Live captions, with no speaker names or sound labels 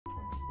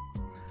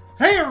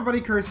Hey everybody,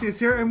 Curseius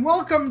here, and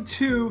welcome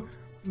to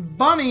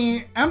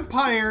Bunny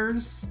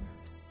Empires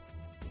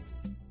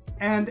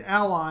and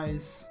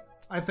Allies.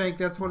 I think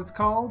that's what it's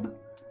called.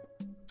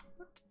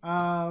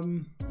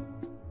 I'm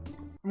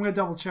gonna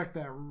double check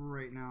that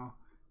right now.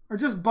 Or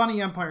just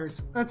Bunny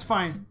Empires. That's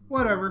fine.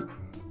 Whatever.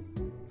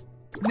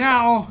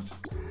 Now,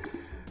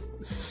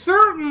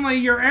 certainly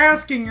you're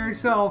asking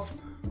yourself,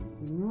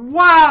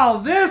 wow,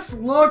 this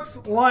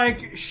looks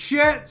like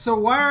shit, so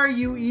why are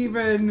you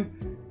even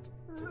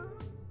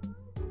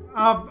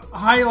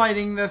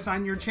highlighting this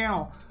on your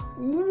channel?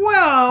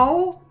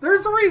 Well,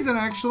 there's a reason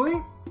actually.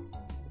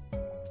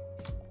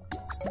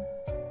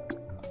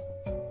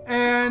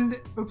 And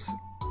oops,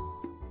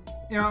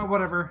 yeah,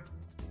 whatever.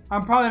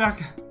 I'm probably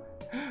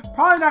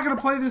not gonna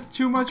play this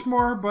too much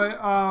more, but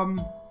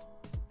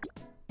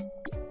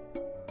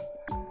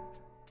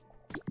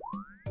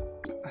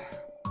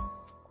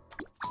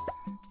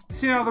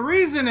see, now the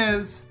reason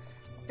is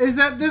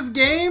that this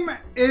game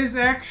is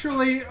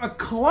actually a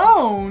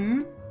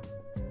clone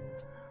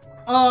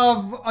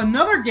of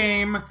another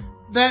game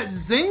that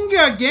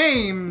Zynga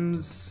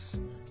Games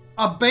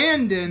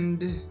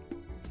abandoned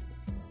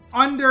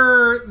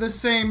under the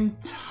same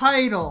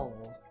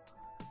title.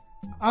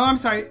 Oh, I'm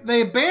sorry,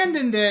 they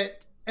abandoned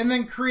it and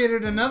then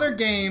created another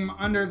game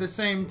under the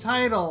same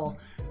title.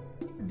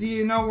 Do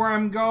you know where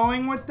I'm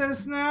going with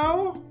this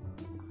now?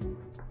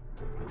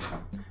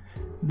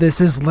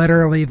 This is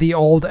literally the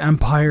old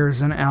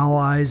Empires and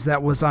Allies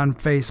that was on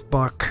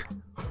Facebook.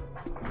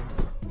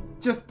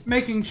 Just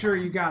making sure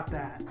you got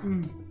that.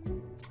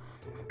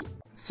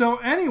 So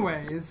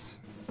anyways,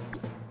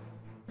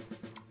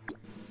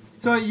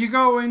 so you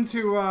go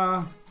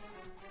into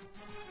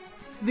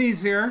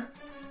these here,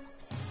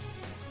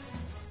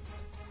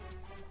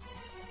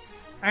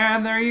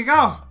 and there you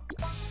go.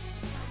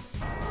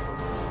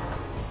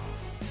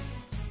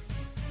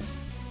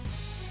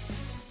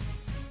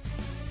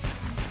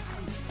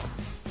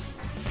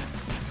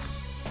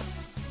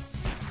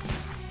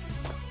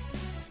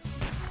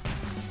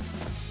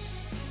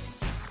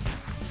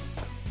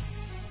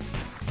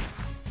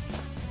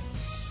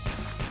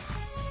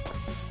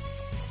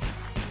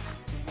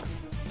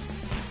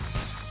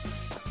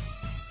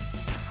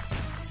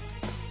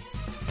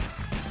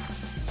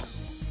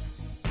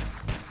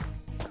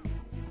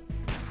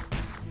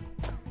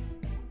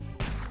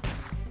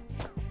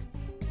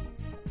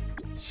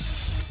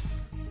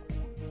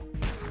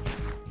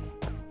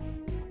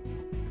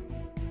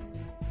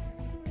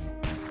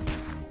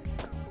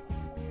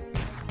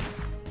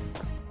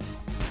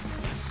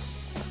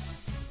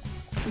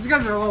 These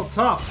guys are a little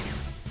tough.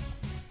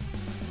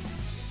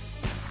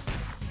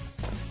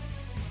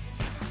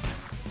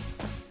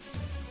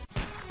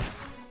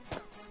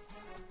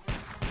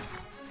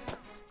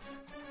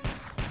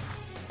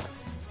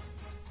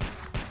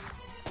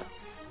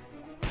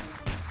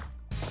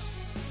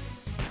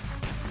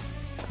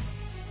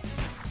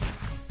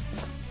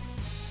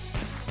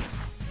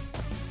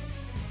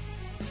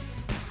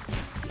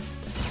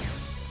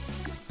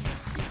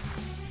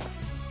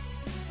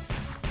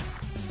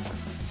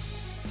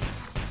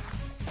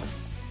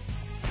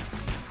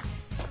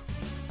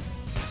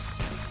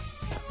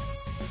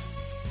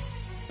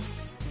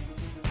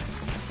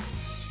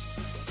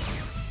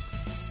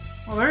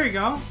 Well, there you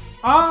go.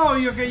 Oh,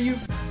 you.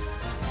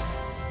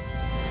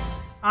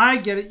 I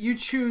get it. You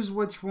choose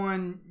which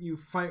one you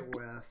fight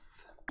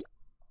with.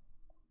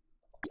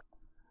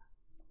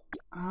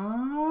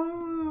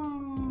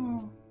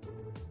 Oh.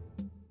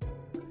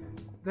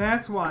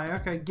 That's why.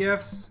 Okay,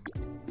 gifts.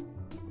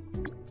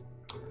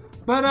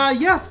 But,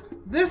 yes,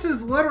 this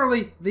is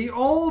literally the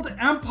old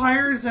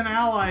Empires and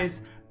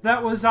Allies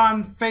that was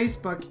on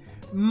Facebook,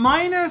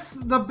 minus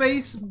the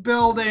base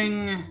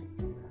building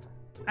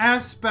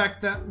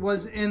aspect that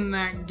was in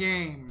that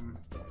game.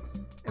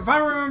 If I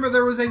remember,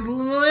 there was a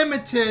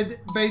limited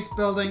base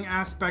building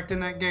aspect in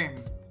that game.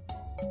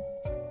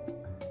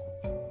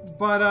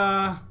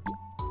 But,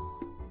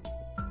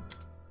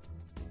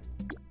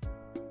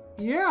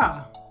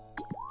 yeah.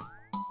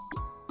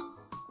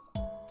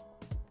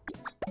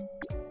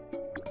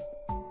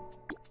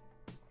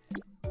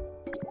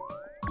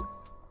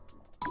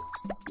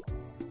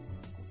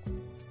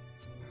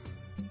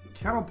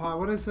 Cattle pot,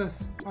 what is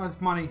this? Oh,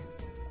 it's money.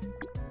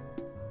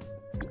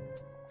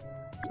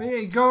 There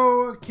you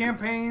go,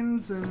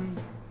 campaigns and...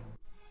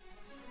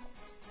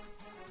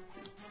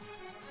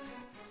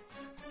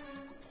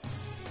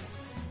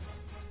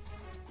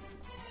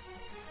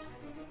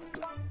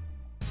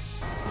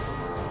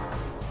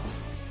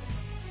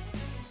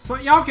 So,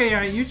 yeah, okay,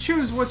 yeah, you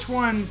choose which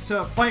one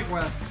to fight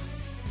with.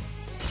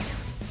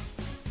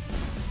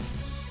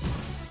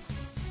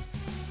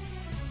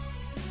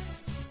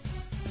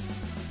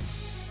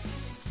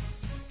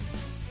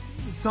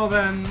 So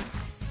then,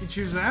 you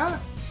choose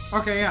that?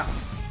 Okay, yeah.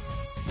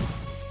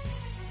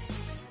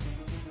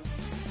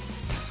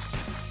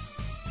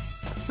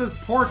 It says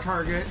poor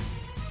target.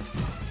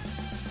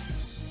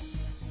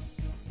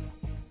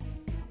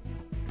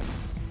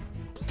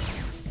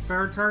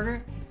 Fair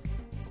target?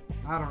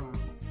 I don't know.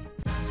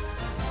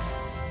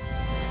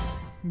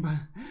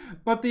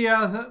 but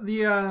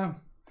the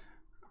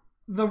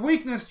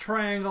weakness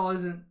triangle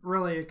isn't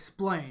really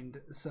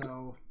explained,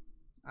 so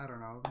I don't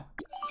know.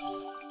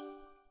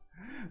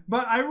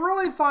 But I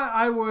really thought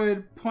I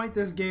would point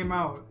this game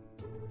out.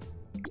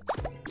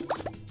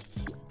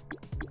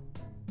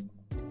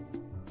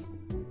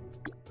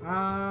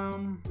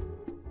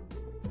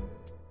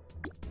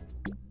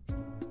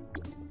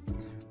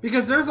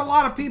 Because there's a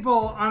lot of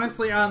people,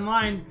 honestly,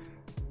 online,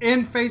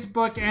 in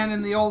Facebook and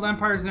in the old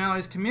Empires and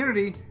Allies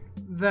community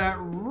that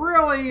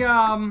really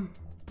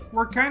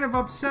were kind of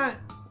upset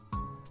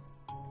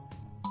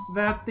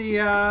that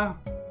there's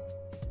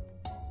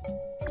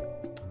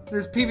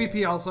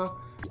PvP also,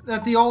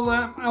 that the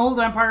old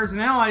Empires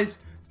and Allies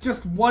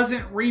just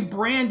wasn't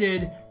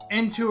rebranded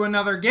into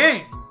another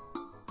game.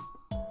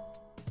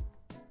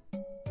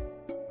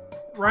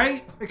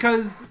 Right?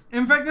 Because,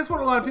 in fact, that's what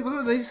a lot of people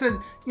said. They said,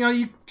 you know,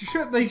 the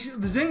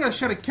Zynga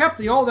should have kept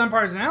the old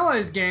Empires and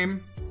Allies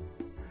game,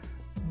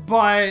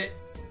 but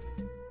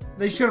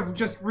they should have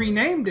just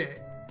renamed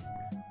it.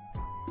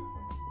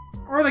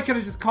 Or they could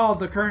have just called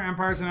the current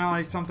Empires and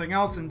Allies something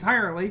else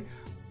entirely.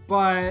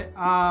 But,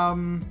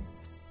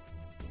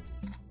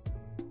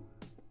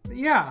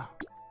 yeah.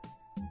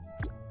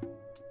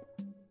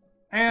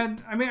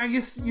 And, I mean, I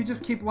guess you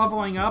just keep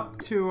leveling up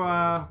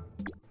to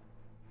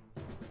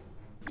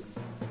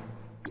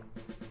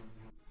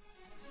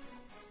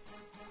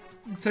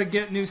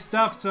get new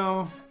stuff,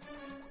 so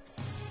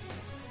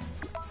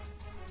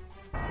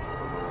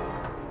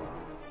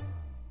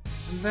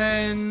and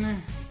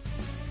then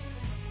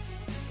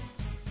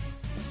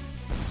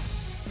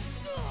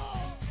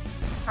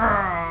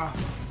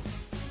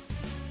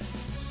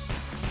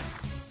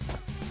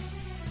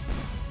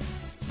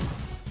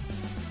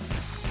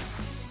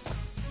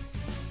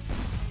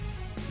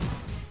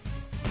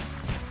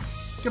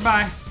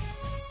goodbye.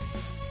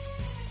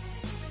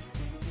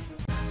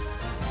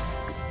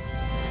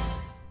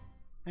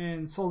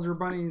 And soldier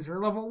bunnies are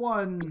level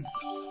 1.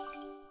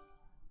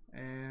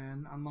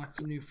 And unlock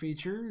some new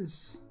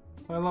features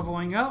by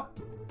leveling up.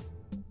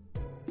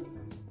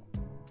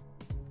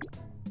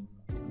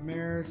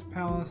 Mayor's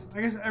Palace.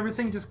 I guess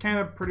everything just kind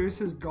of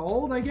produces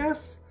gold, I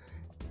guess?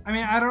 I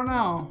mean, I don't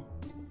know.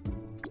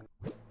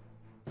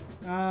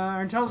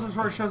 Our intelligence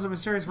report shows a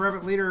mysterious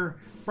rabbit leader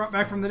brought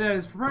back from the dead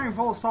is preparing a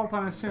full assault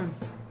on us soon.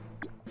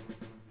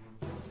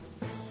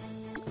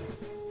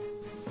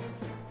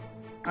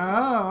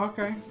 Oh,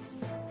 okay.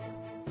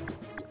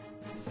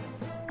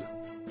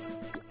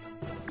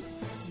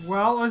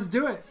 Well, let's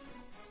do it.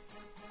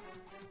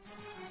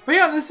 But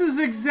yeah, this is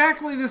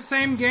exactly the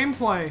same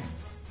gameplay.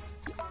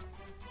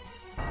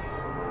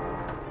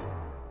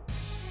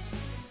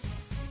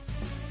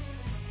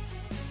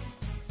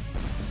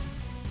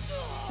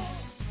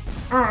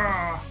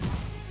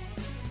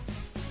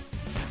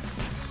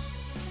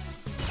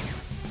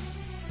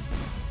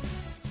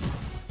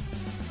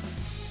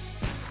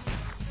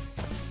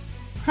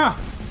 Huh.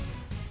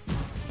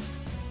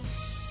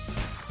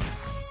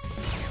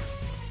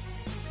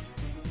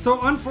 So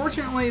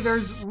unfortunately,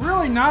 there's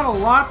really not a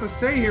lot to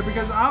say here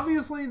because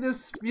obviously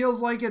this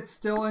feels like it's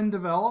still in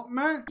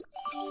development.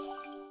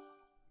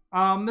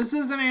 This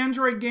is an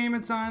Android game.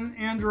 It's on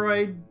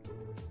Android.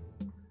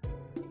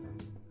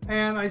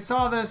 And I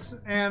saw this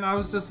and I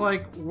was just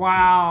like,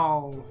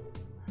 wow.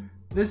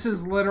 This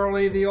is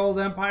literally the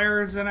old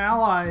Empires and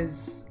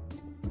Allies.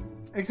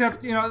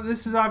 Except, you know,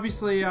 this is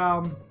obviously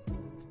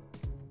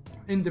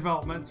in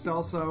development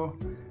still, so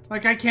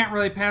like I can't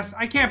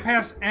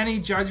pass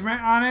any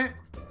judgment on it.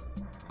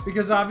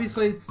 Because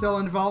obviously it's still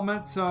in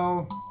development,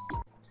 so...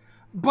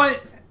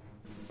 But,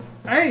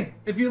 hey,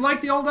 if you like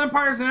the old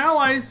Empires and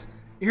Allies,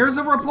 here's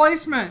a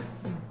replacement.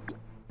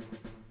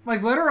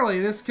 Like,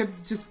 literally, this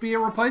could just be a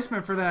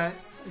replacement for that,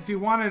 if you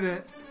wanted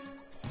it.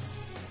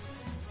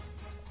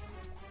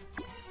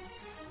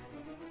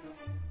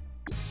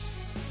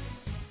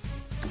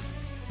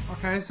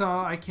 Okay, so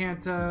I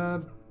can't,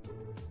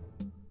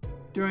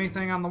 do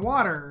anything on the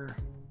water.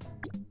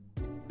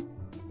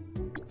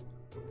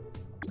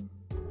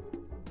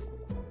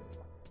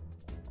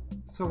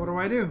 So what do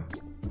I do?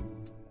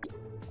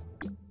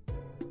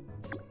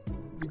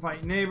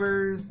 Invite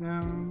neighbors,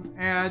 no.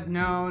 Add,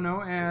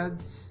 no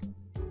ads.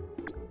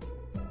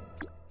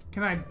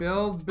 Can I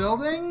build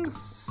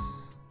buildings?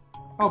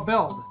 Oh,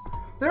 build.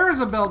 There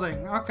is a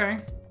building, okay.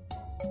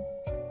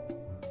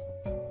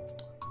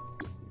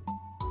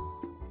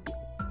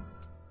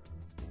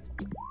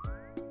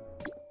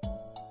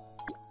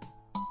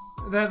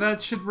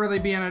 That should really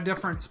be in a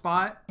different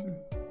spot.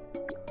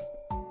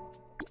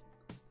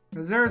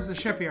 Because there's the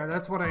shipyard,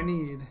 that's what I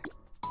need.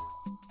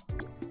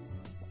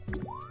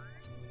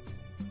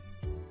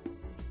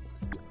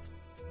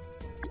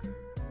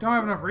 Don't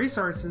have enough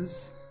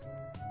resources.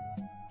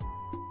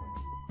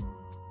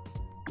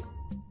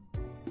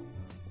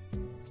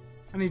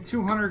 I need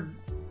 200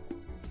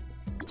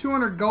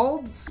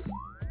 golds?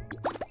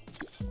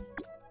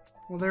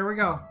 Well, there we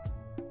go.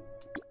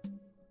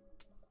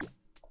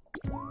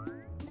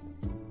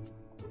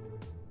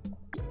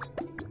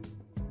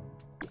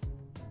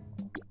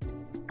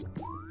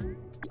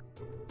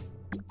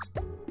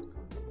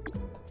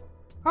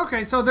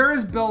 Okay, so there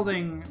is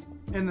building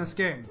in this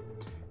game.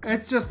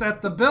 It's just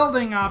that the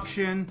building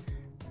option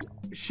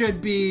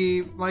should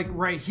be like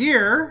right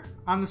here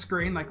on the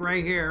screen, like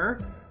right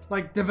here.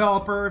 Like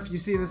developer, if you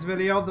see this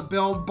video, the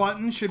build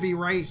button should be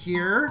right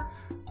here.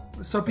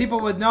 So people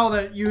would know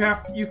that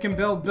you can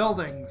build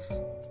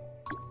buildings.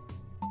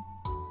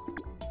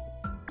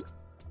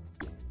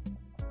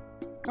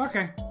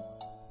 Okay.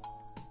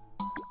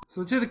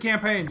 So to the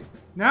campaign.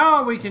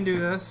 Now we can do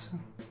this.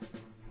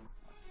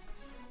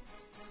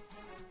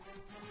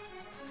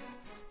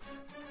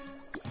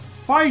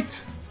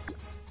 Fight!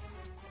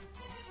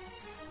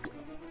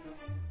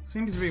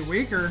 Seems to be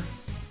weaker.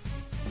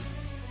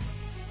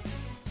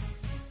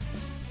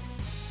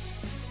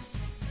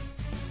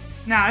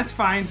 Nah, it's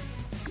fine.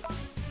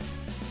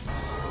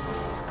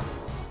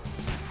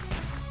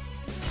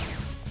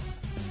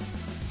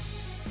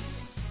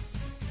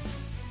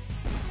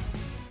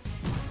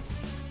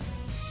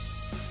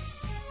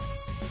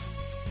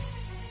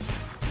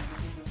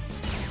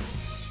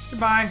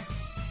 Goodbye.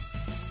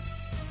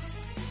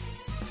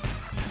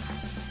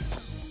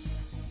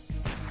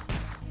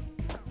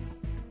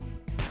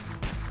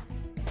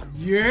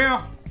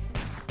 Yeah.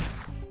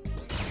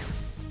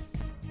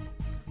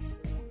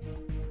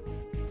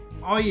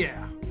 Oh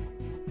yeah.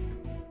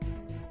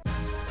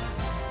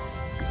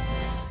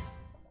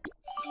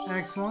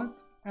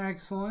 Excellent.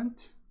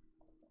 Excellent.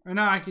 Or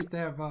now I get to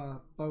have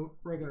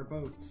regular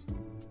boats.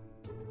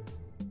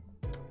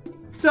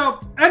 So,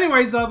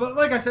 anyways, though, but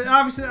like I said,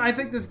 obviously, I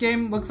think this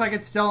game looks like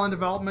it's still in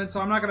development, so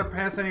I'm not going to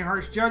pass any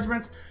harsh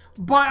judgments.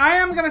 But I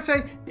am going to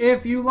say,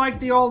 if you like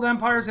the old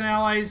Empires and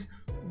Allies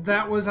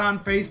that was on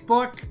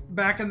Facebook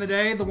back in the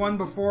day, the one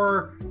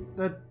before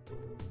that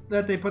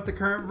they put the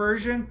current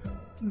version,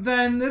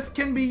 then this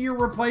can be your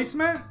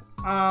replacement.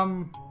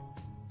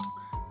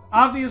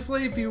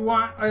 Obviously, if you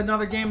want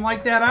another game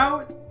like that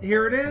out,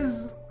 here it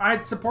is.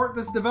 I'd support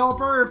this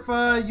developer if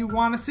you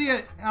want to see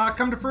it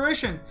come to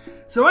fruition.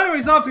 So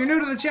anyways, though, if you're new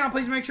to the channel,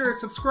 please make sure to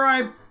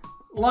subscribe,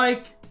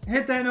 like,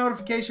 hit that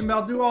notification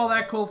bell, do all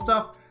that cool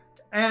stuff.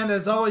 And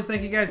as always,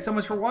 thank you guys so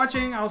much for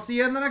watching. I'll see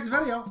you in the next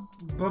video.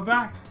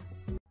 Bye-bye.